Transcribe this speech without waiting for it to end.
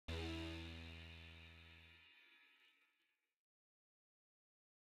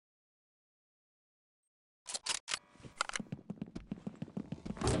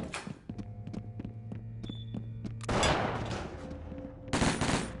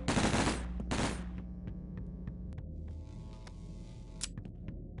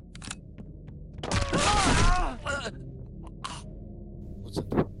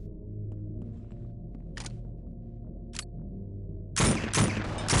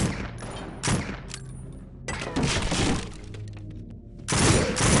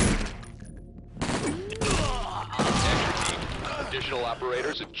Additional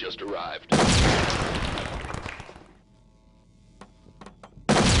operators have just arrived.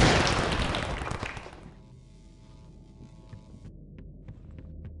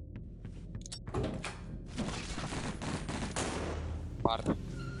 Guarda.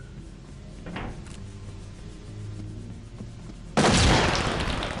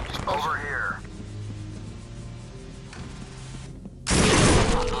 Over here.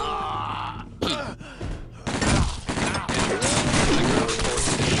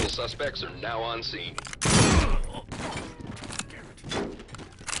 Additional suspects are now on scene.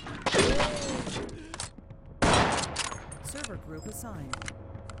 Server group assigned.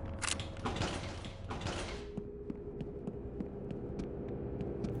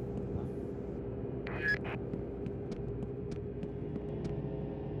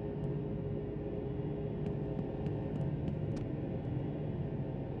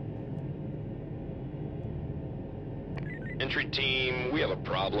 Entry team, we have a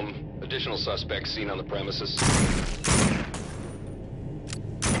problem. Additional suspects seen on the premises.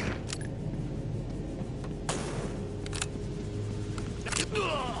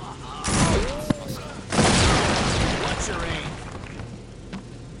 What's your aim?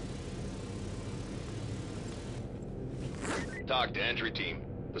 Talk to entry team.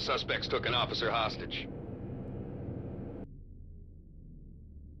 The suspects took an officer hostage.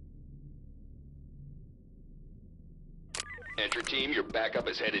 Entry team, your backup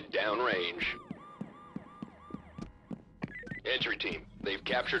is headed downrange. Entry team, they've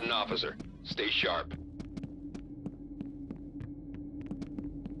captured an officer. Stay sharp.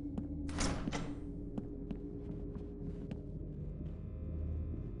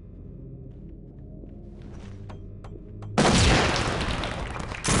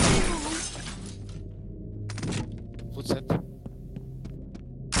 Footset.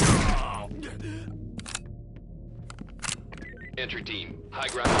 Entry team, high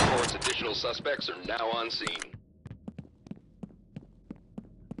ground reports additional suspects are now on scene.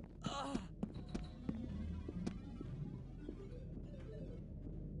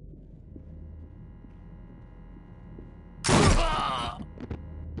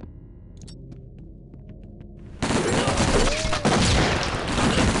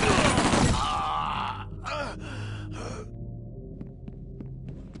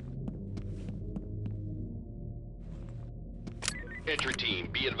 Entry team,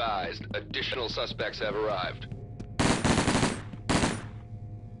 be advised, additional suspects have arrived.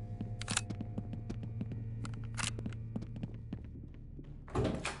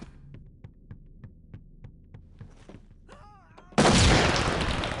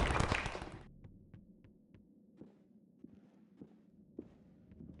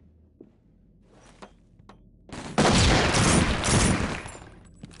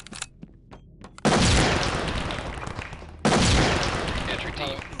 Entry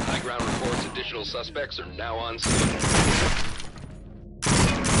team, high ground reports additional suspects are now on scene.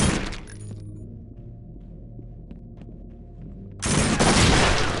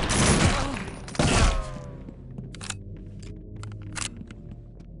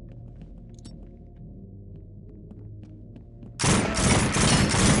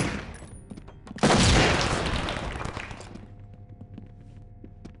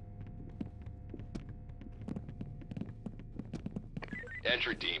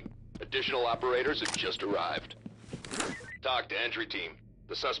 Entry team, additional operators have just arrived. Talk to entry team.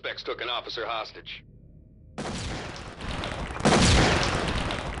 The suspects took an officer hostage.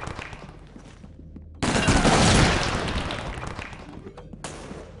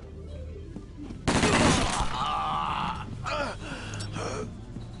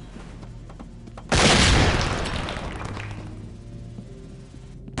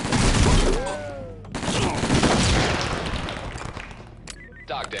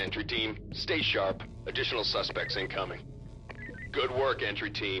 Talk to entry team. Stay sharp. Additional suspects incoming. Good work, entry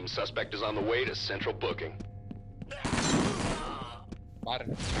team. Suspect is on the way to central booking.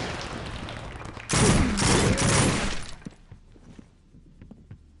 Guarda.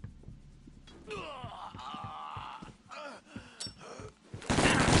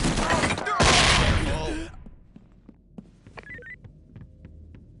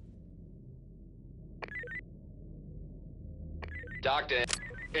 Talk to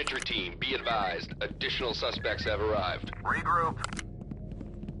entry team. Be advised. Additional suspects have arrived. Regroup.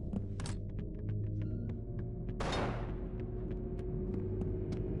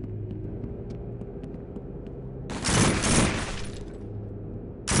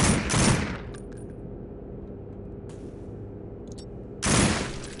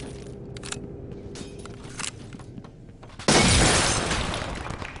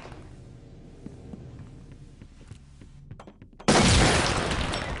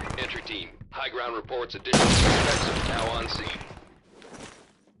 ground reports additional suspects are now on scene.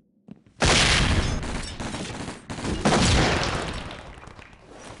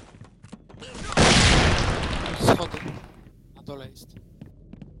 Schody. Na dole jest.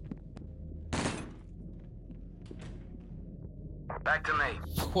 Back to me.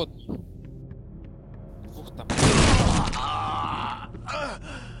 W chłodni. Dwóch tam.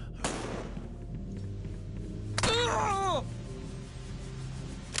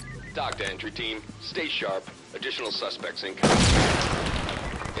 Dock to entry team. Stay sharp. Additional suspects incoming.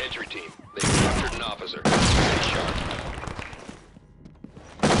 Entry team. They captured an officer. Stay sharp.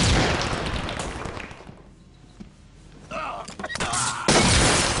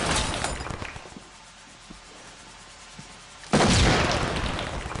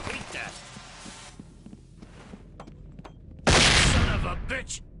 Hate that. Son of a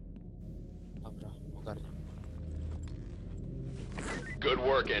bitch. Dobra, ogarniam. Good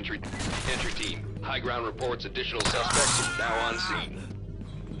work, entry team. High ground reports additional suspects are now on scene.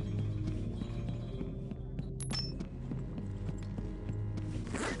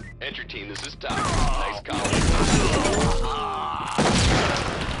 Entry team, this is Top. Nice call.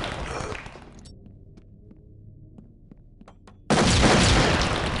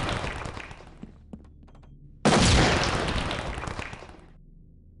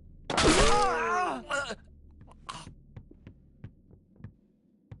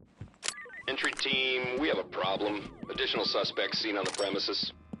 Entry team, we have a problem. Additional suspects seen on the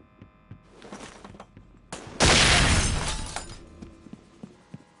premises.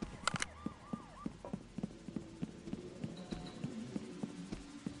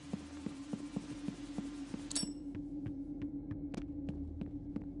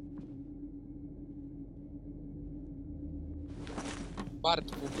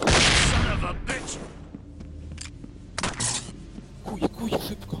 Bartku. Son of a bitch. Kuj,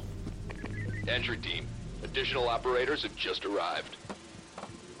 szybko. Entry team, additional operators have just arrived.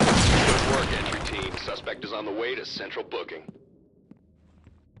 Good work, entry team. Suspect is on the way to central booking.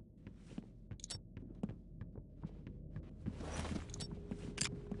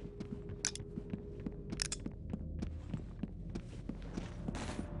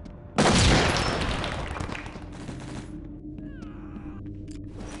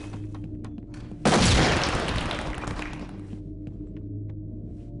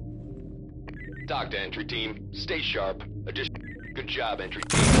 Dock to entry team. Stay sharp. Good job, entry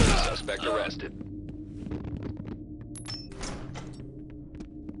team. Suspect arrested.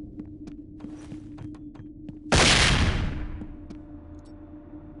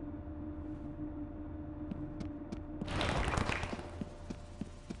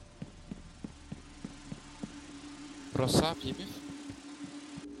 Rosa, wiemy?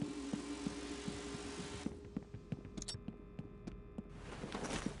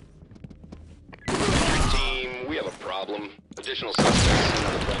 Team, we have a problem. Additional suspects seen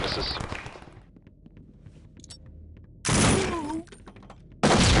on the premises.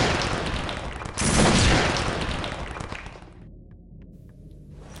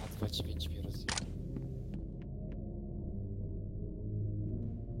 A 29 mnie rozjechał.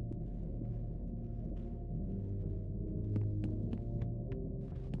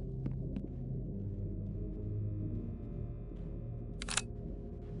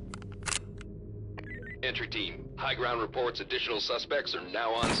 Entry team, high ground reports additional suspects are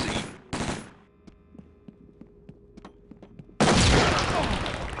now on scene.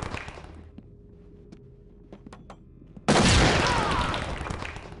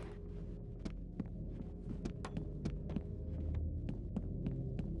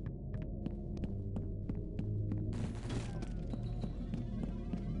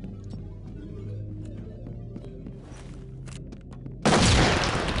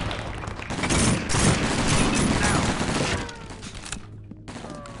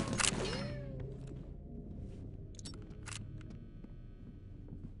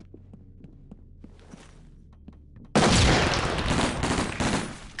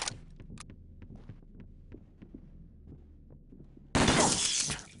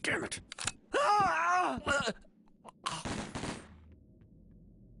 Damn it.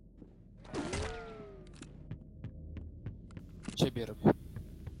 Ciebie robię.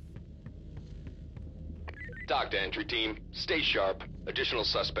 Dock to entry team. Stay sharp. Additional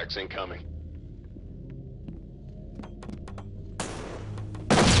suspects incoming.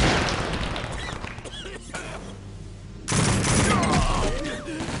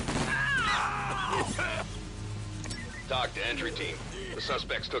 Dock to entry team. The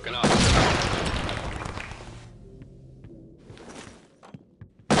suspects took an officer.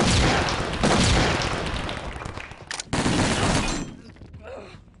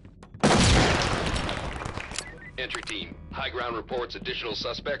 reports additional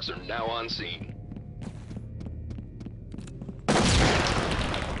suspects are now on scene.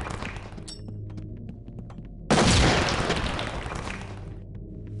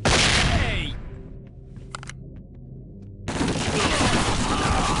 Hey!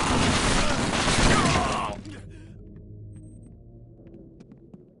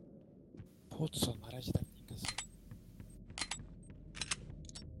 Po co? Na razie tak nie gazuję.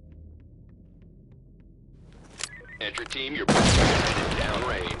 Entry team, your backup is headed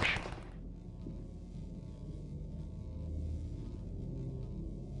downrange.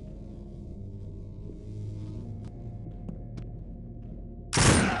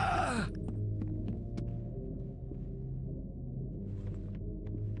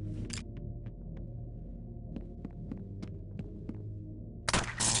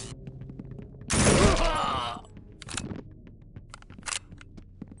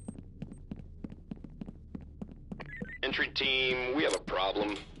 Entry team, we have a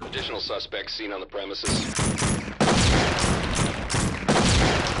problem. Additional suspects seen on the premises.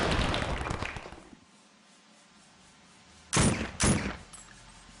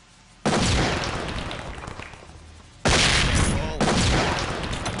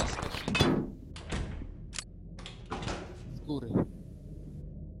 Z góry.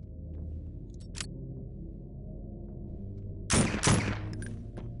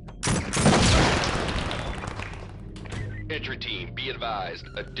 Entry team, be advised.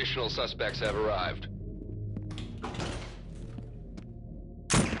 Additional suspects have arrived.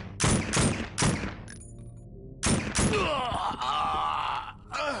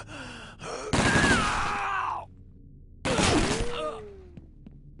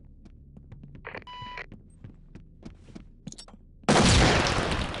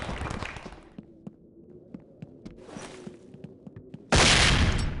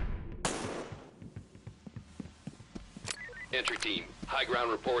 Entry team, high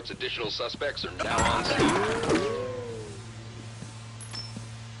ground reports additional suspects are now on scene.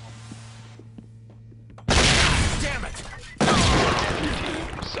 Damn it! Entry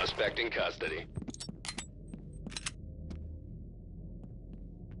team, suspect in custody.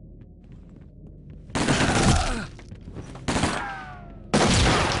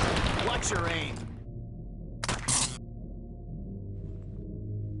 Watch your aim.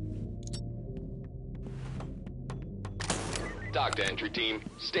 Dock to entry team,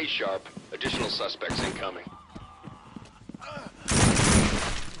 stay sharp. Additional suspects incoming.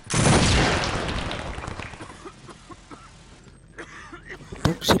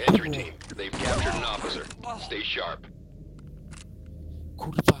 Dobrze Entry było. team, they've captured an officer. Stay sharp.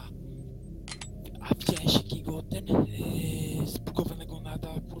 Kurwa. A widziałeś jakiego zbugowanego nada,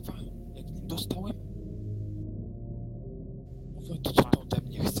 kurwa? Jak nim dostałem? Mówię, to co ty ode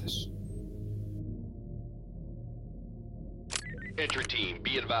mnie chcesz? Entry team,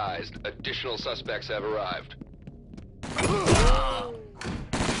 be advised. Additional suspects have arrived.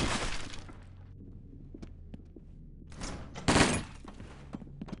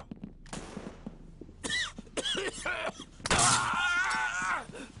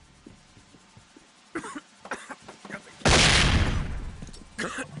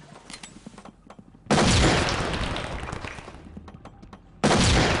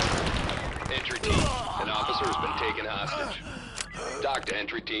 Entry team, an officer has been taken hostage. Dock to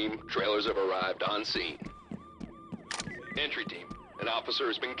entry team, trailers have arrived on scene. Entry team, an officer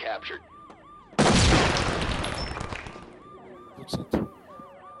has been captured. Wolcott.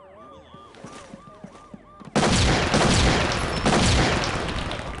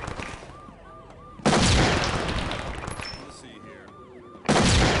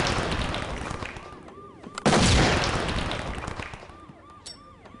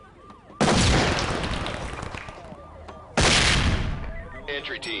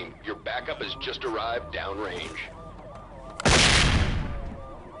 Entry team, your backup has just arrived downrange.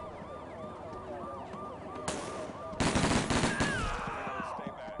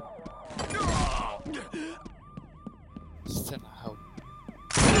 SeMaVi.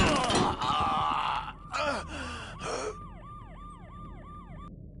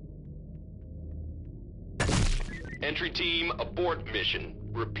 Entry team, abort mission.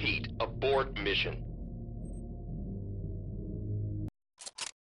 Repeat, abort mission.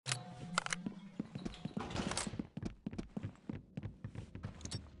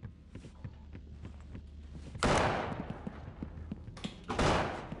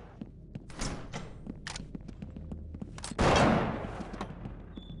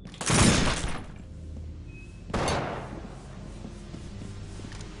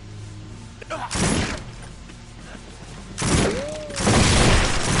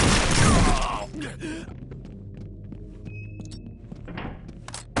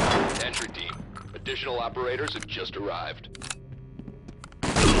 Entry team. Additional operators have just arrived.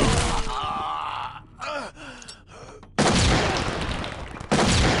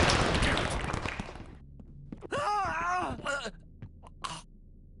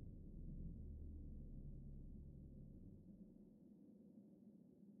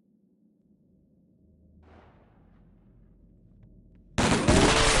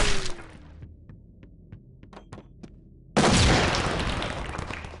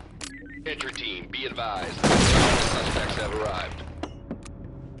 Entry team, be advised. All suspects have arrived.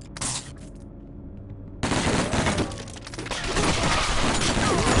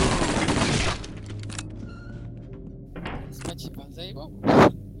 Spać pan zajebał?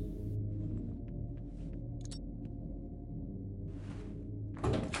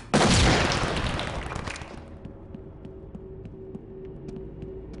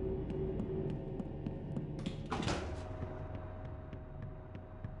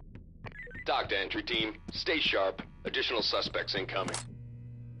 Doctor entry team, stay sharp. Additional suspects incoming.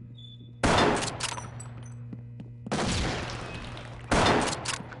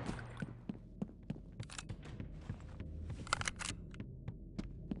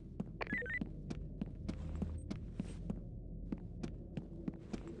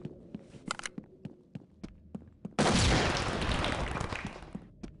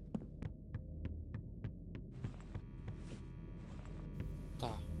 Tak.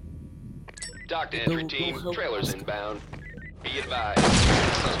 Doctor entry team, trailers inbound. Be advised, the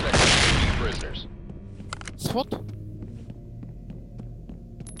suspects are taking prisoners. Swat?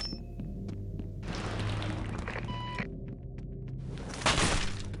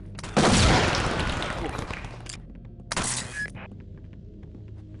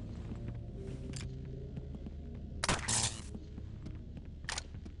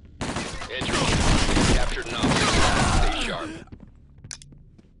 Entry team, captured an officer. Stay sharp.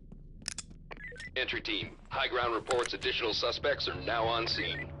 Entry team, high ground reports additional suspects are now on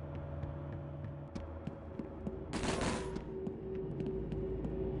scene.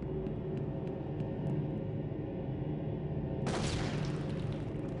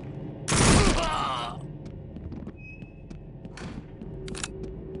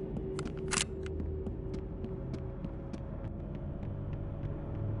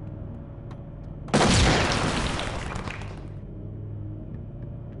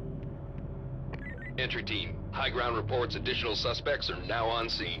 Entry team, high ground reports additional suspects are now on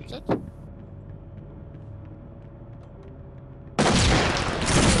scene. Set?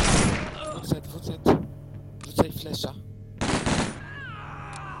 WZ. Rzucaj flesza.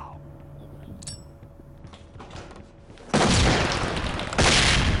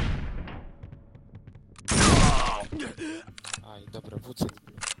 Aj, dobra, WZ.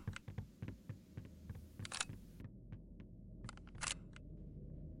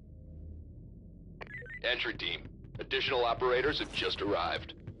 Entry team, additional operators have just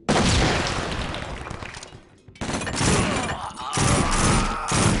arrived.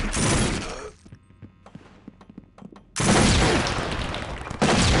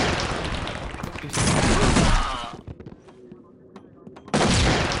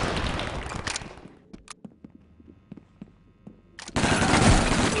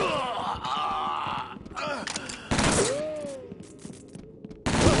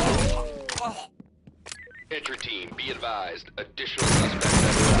 Entry team, be advised, additional suspects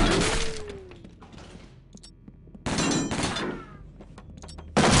have arrived.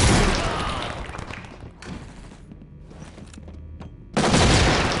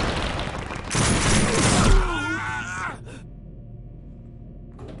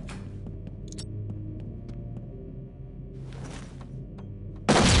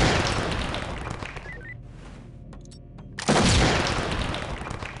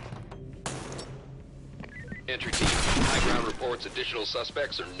 Entry team, high ground reports additional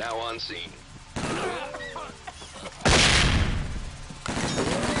suspects are now on scene.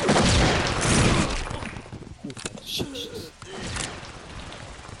 Shit.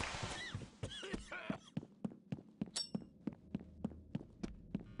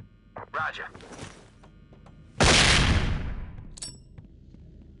 Roger.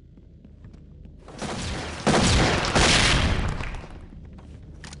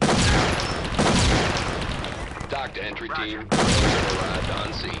 Doctor entry team, trailers have arrived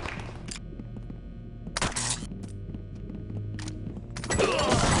on scene.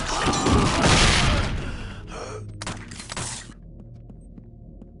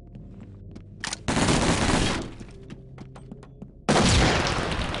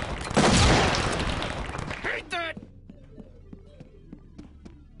 Hate that!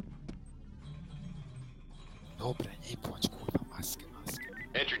 Dobra, nie płacz, kurwa, maskę.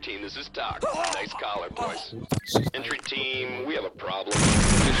 Entry team, this is Doc. Nice collar, boys. Kurwa, Entry team, we have a problem.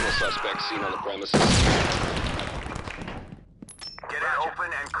 Additional suspects seen on the premises. Get it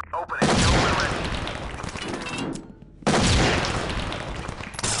open and open it. Till we're ready.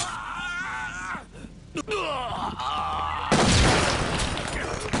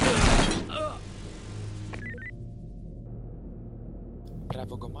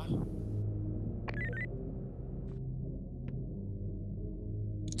 Prawo go ma?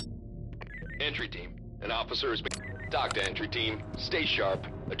 Entry team, an officer has been... Doc to entry team, stay sharp.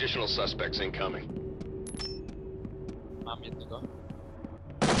 Additional suspects incoming. Mam jednego.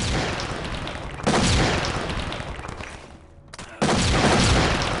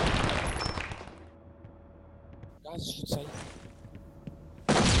 Gaz rzucaj.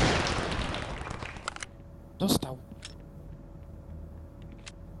 Dostał.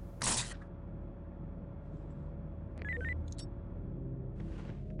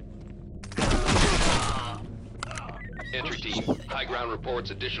 Entry team, high ground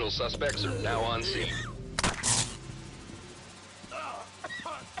reports additional suspects are now on scene.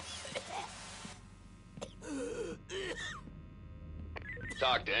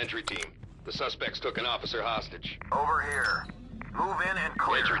 Talk to entry team. The suspects took an officer hostage. Over here. Move in and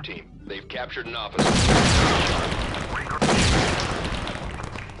clear. Entry team, they've captured an officer. Sharp.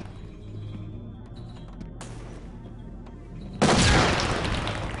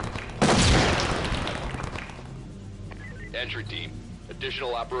 Entry team,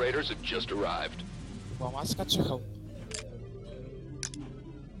 additional operators have just arrived. Była maska czy hełm?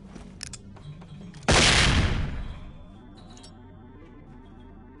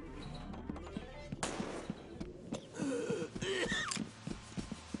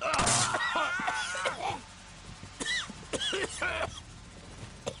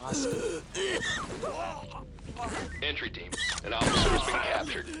 Maska. Entry team, an officer has been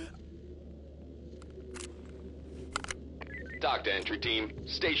captured. Talk to entry team,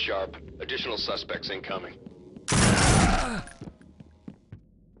 stay sharp. Additional suspects incoming.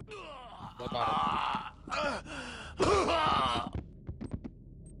 Lebarek.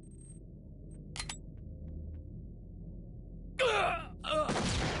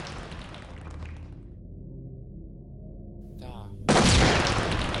 Tak.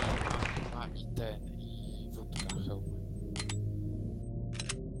 Ma i ten, i wódka hełm.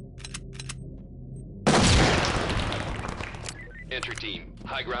 Entry team,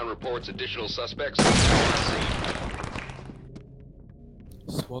 high ground reports additional suspects are now on scene.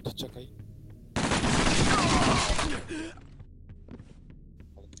 Słod, czekaj.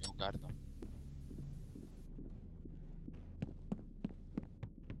 Ale mnie ogarnął.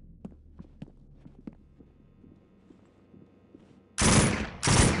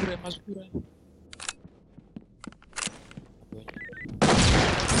 Górę, masz górę.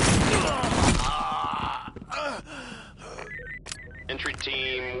 Entry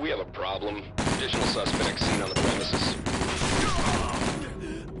team, we have a problem. Additional suspects seen on the premises.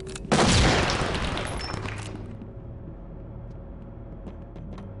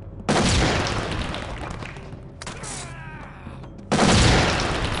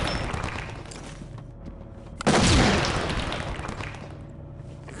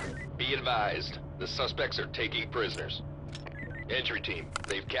 Be advised, the suspects are taking prisoners. Entry team,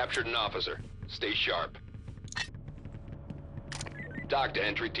 they've captured an officer. Stay sharp. Dock to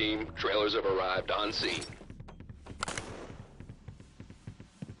entry team, trailers have arrived on scene.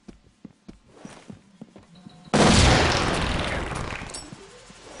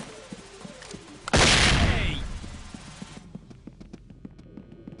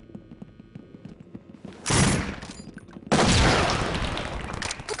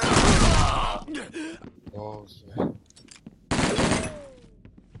 Boże.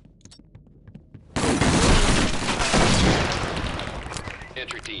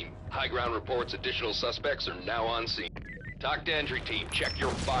 Entry team, high ground reports additional suspects are now on scene. Talk to entry team, check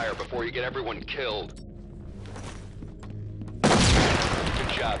your fire before you get everyone killed. Good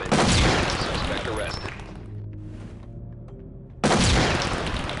job, entry team. Suspect arrested.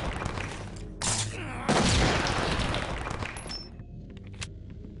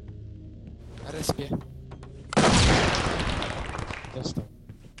 Na respie. Dostał.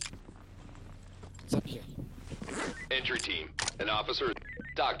 Zabijaj. Entry team, an officer.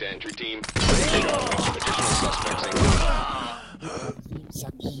 Talk to entry team. Additional suspects incoming.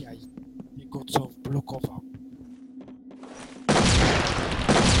 Zabijaj jego, co blokował.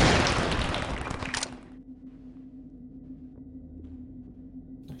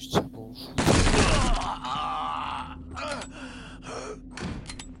 To już trzeba było rzucić.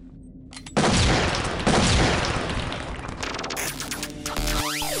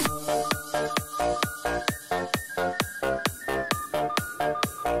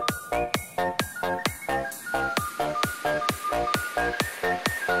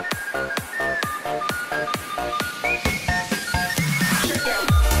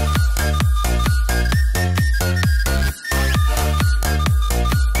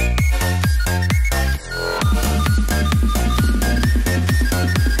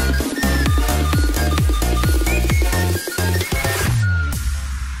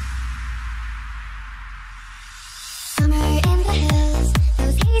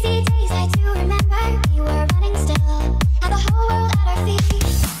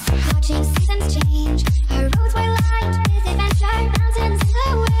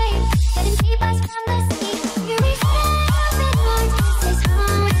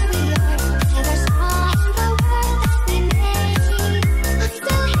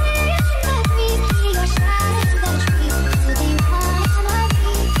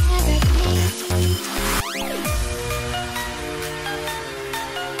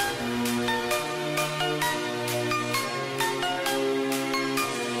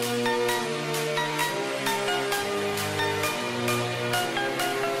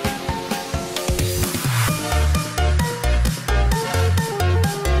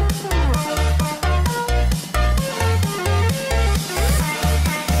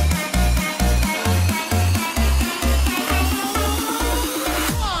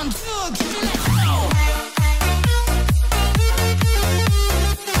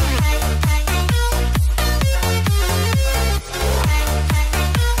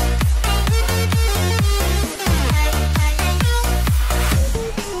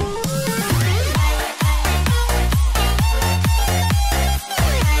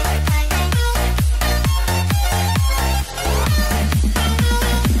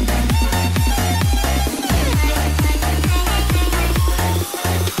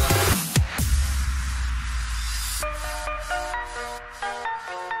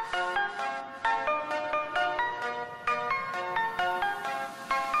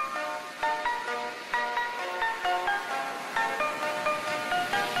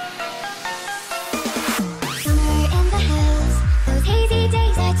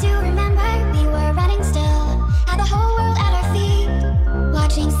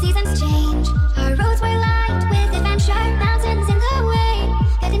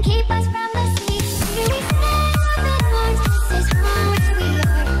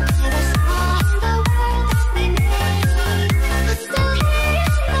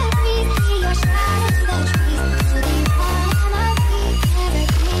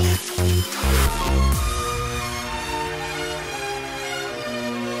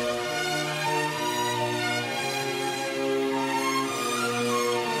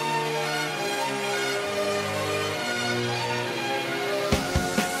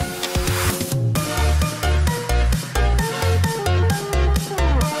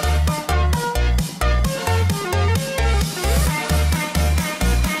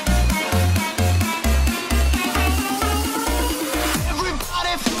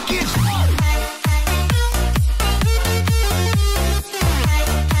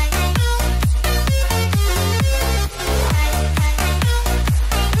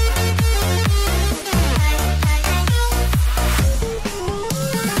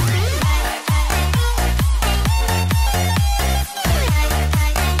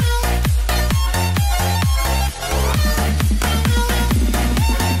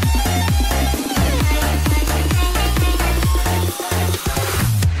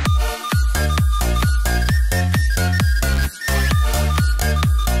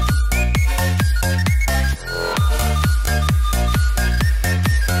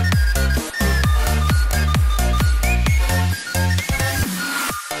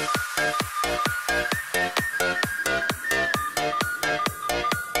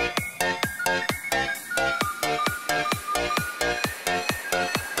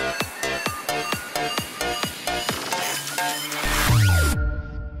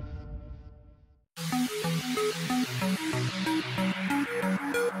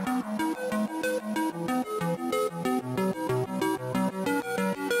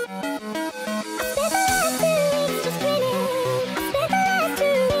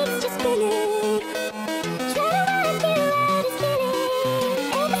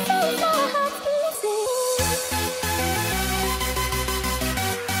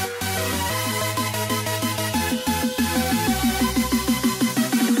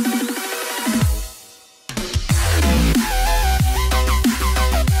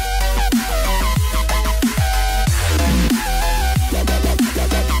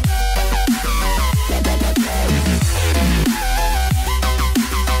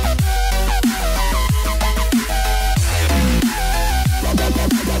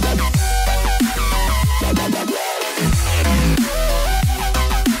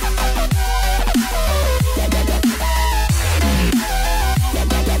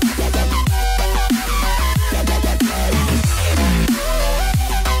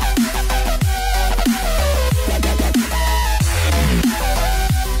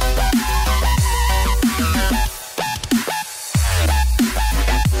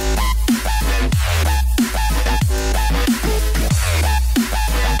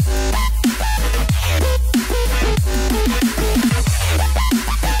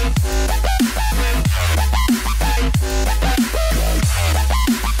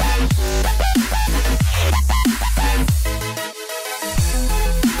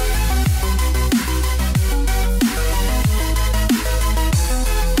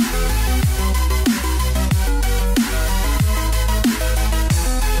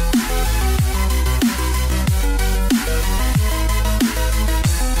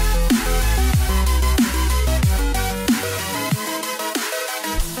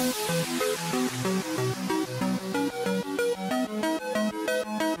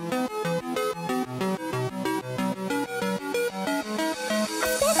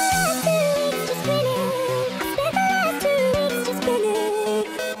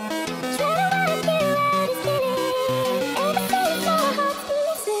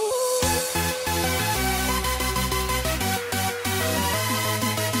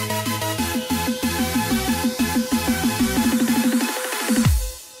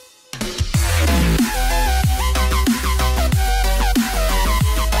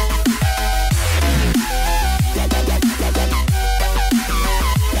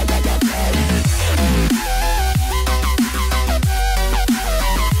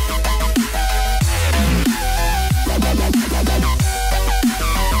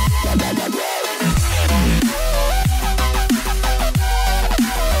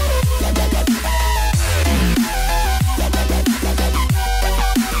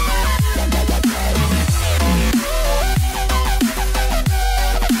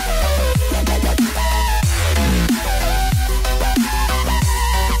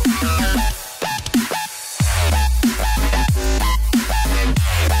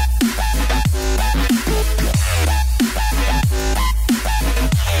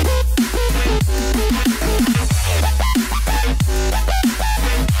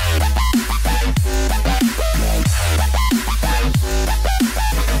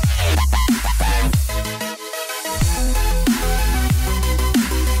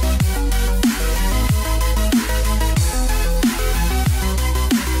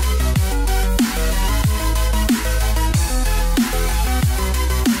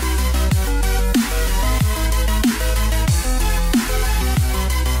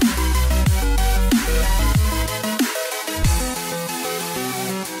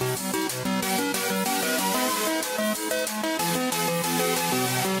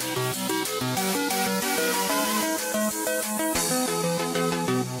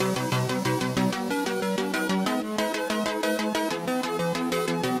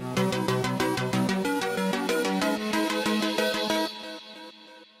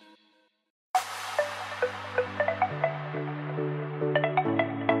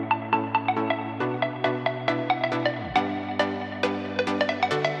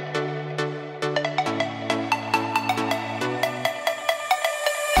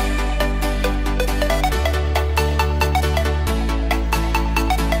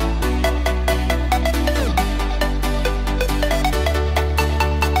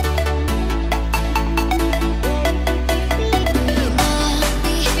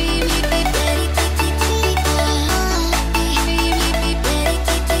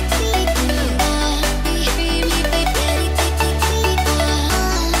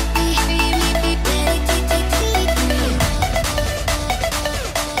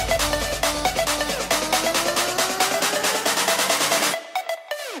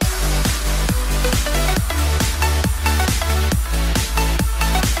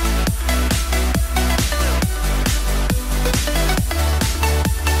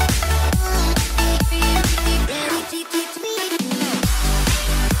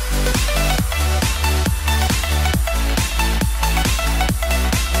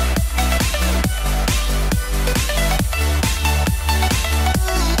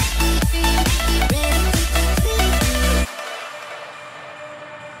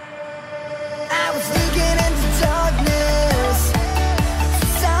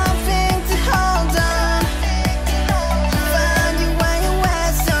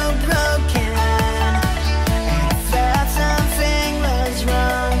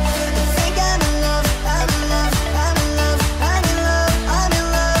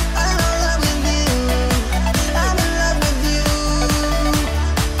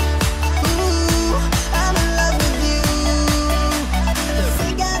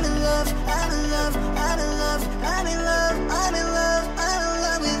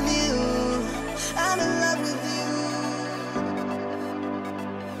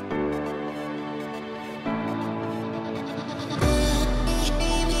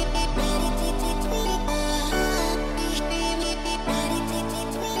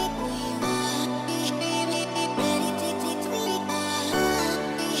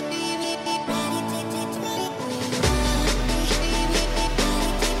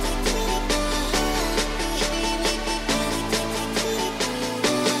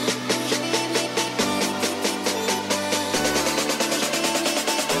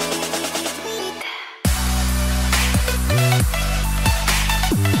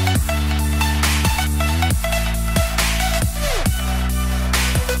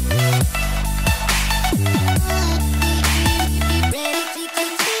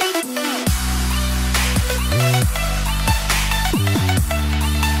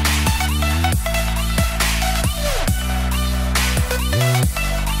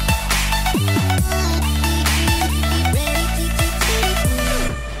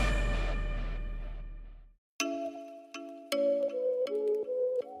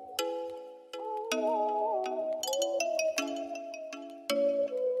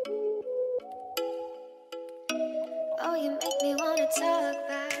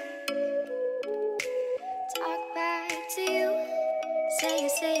 you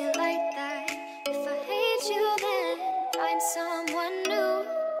say it like that? If I hate you, then find someone new.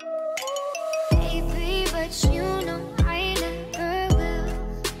 Baby, but you know I never will.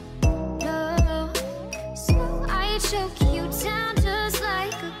 No, so I choke you down just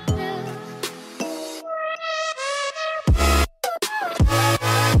like a pill.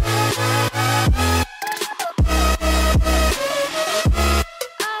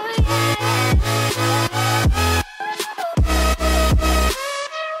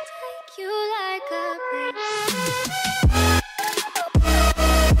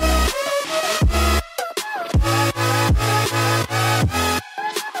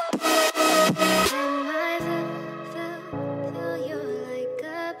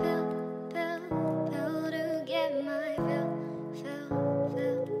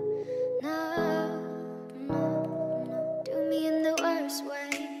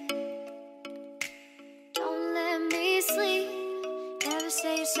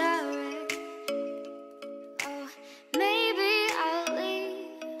 Say sorry. Oh, maybe I'll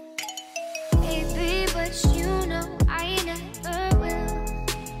leave, baby, but you know I never will.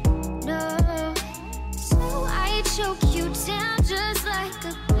 No, so I choke you down just like a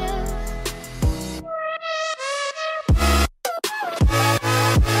pill.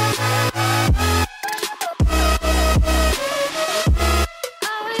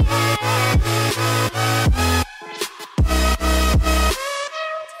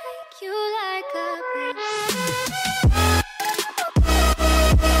 You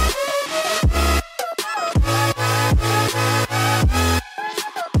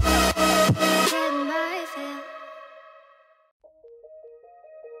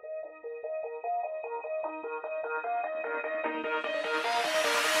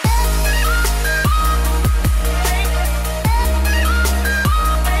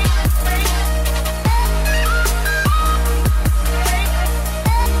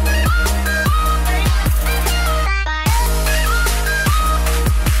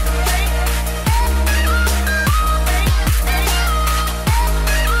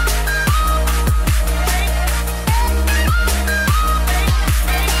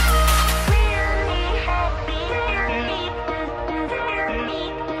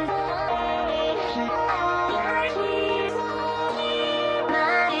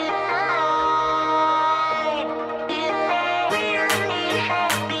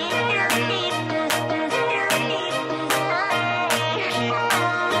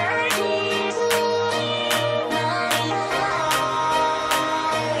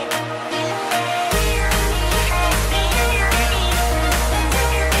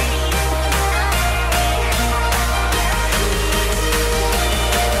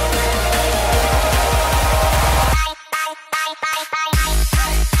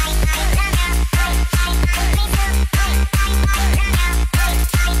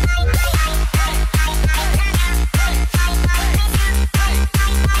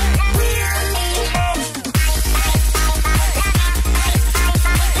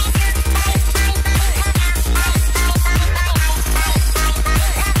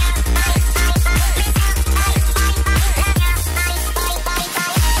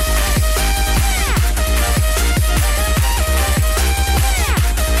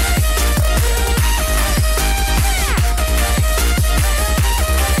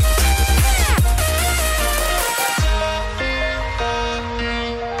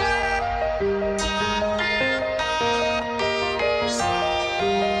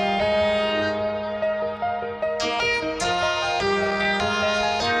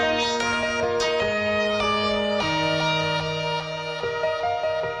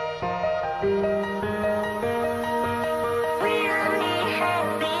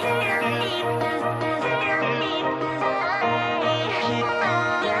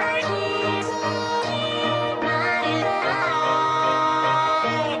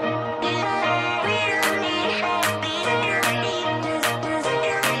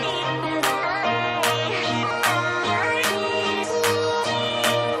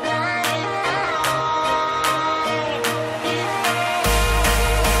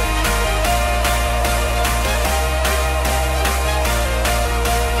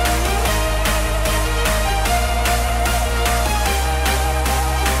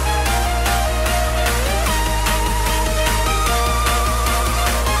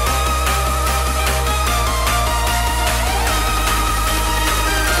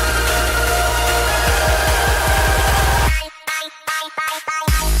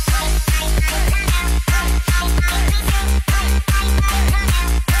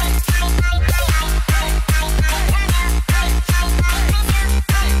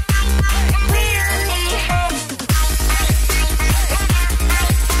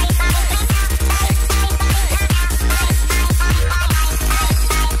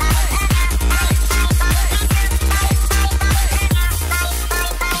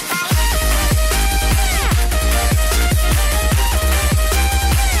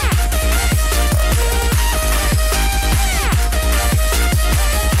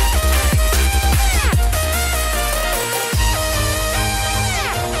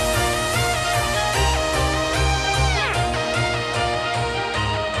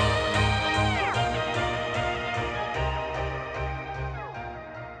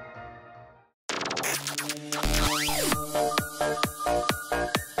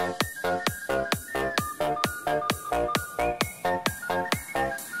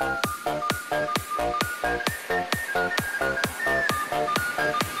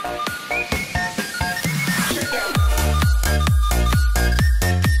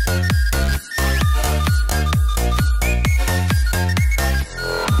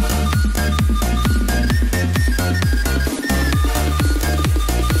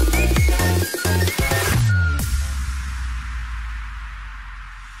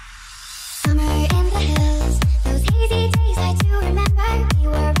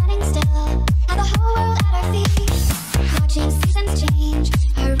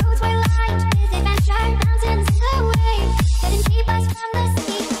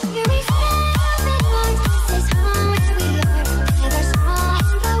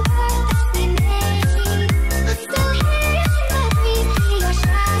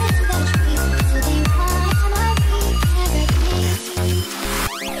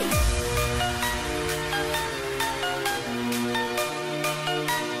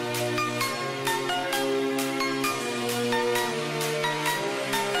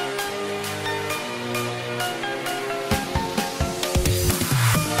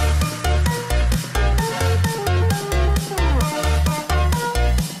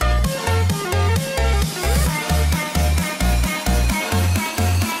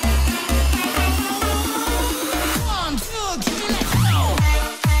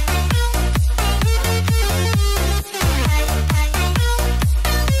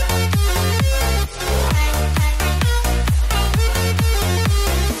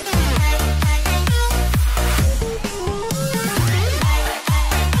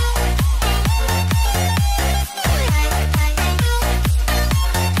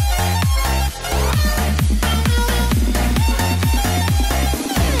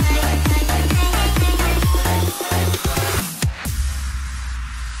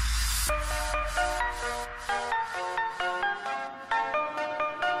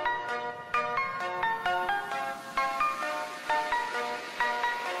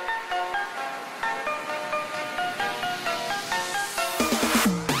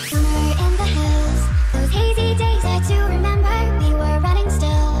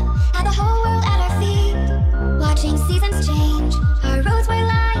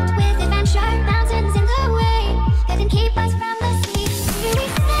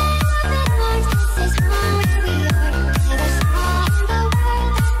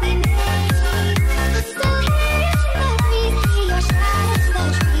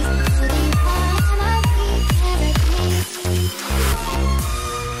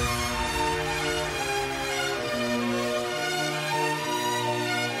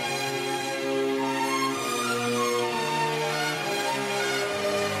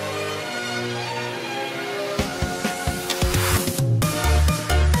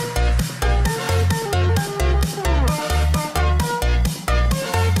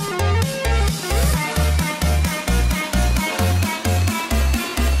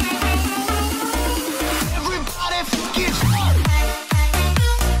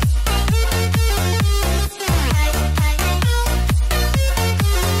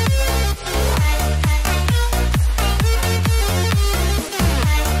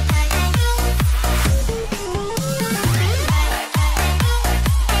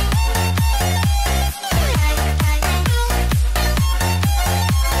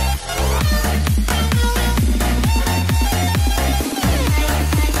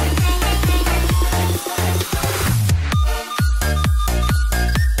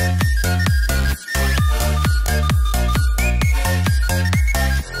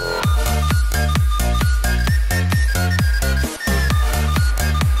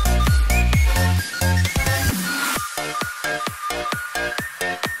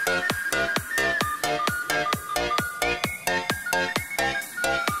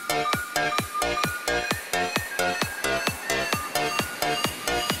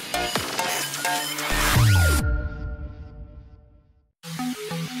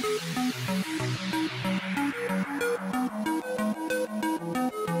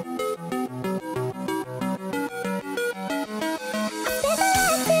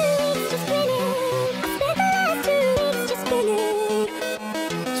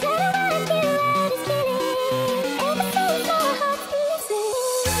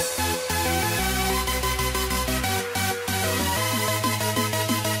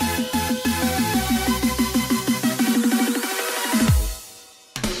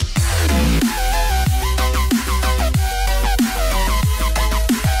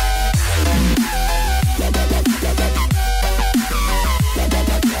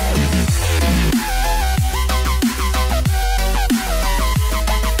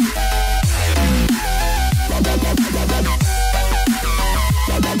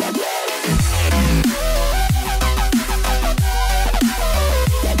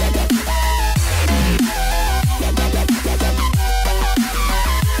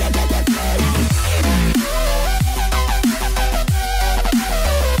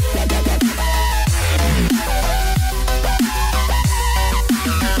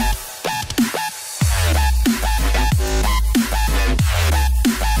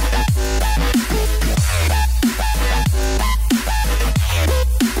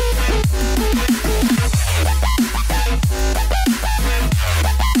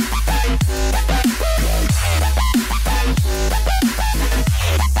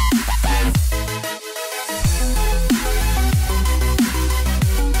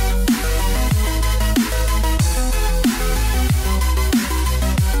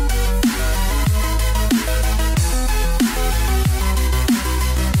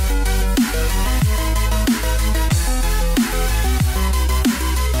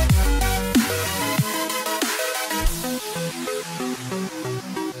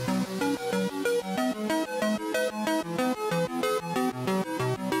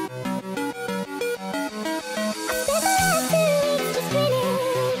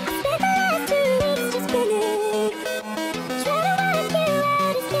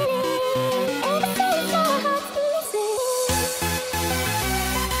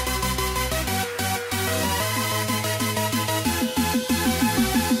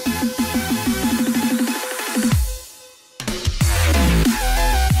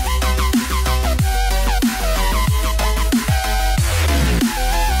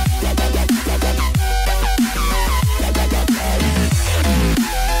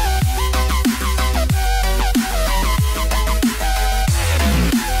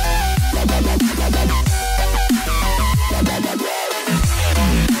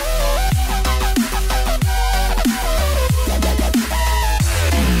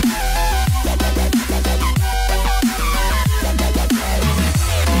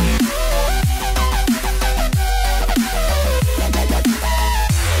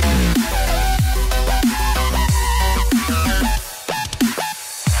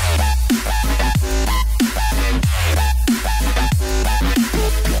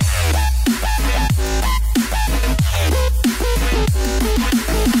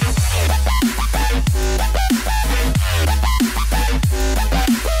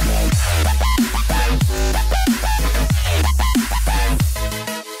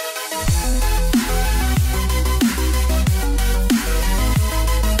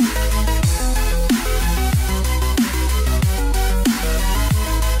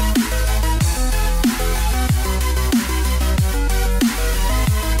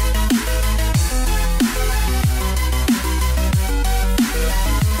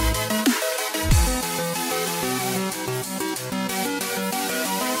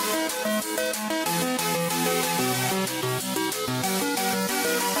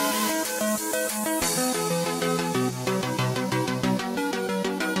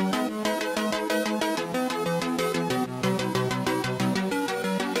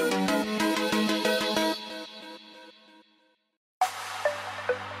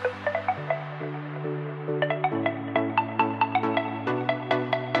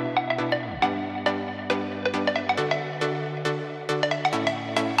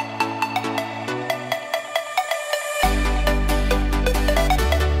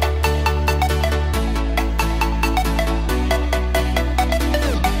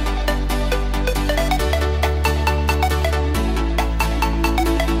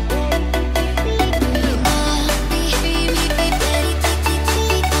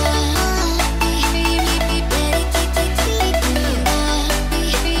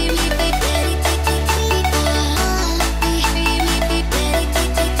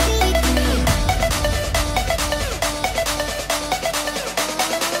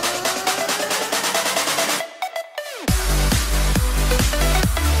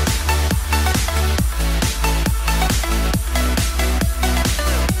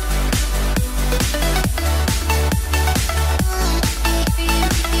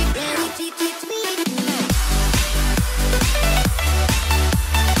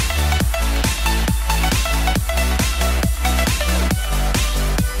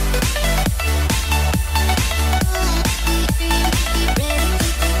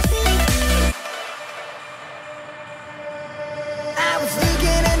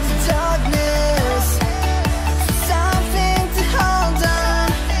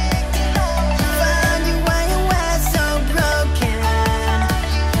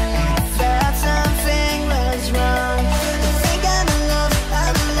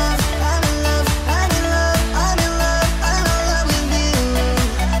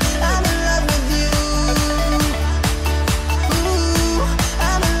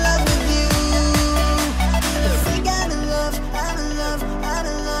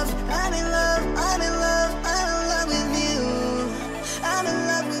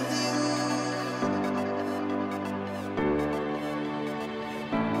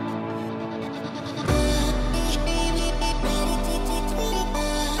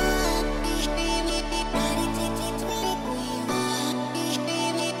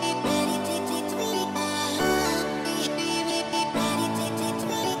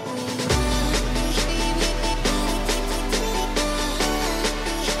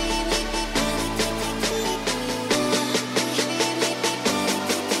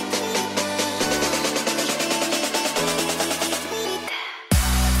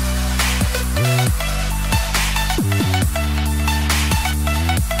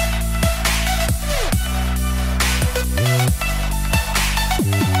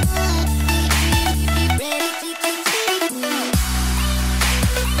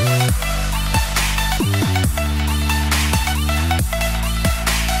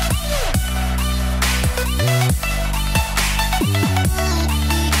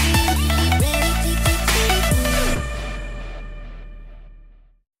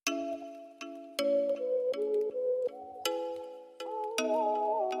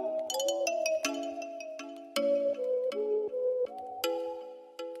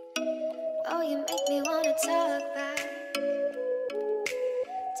Oh, you make me wanna talk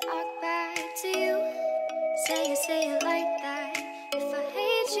back to you. Say it like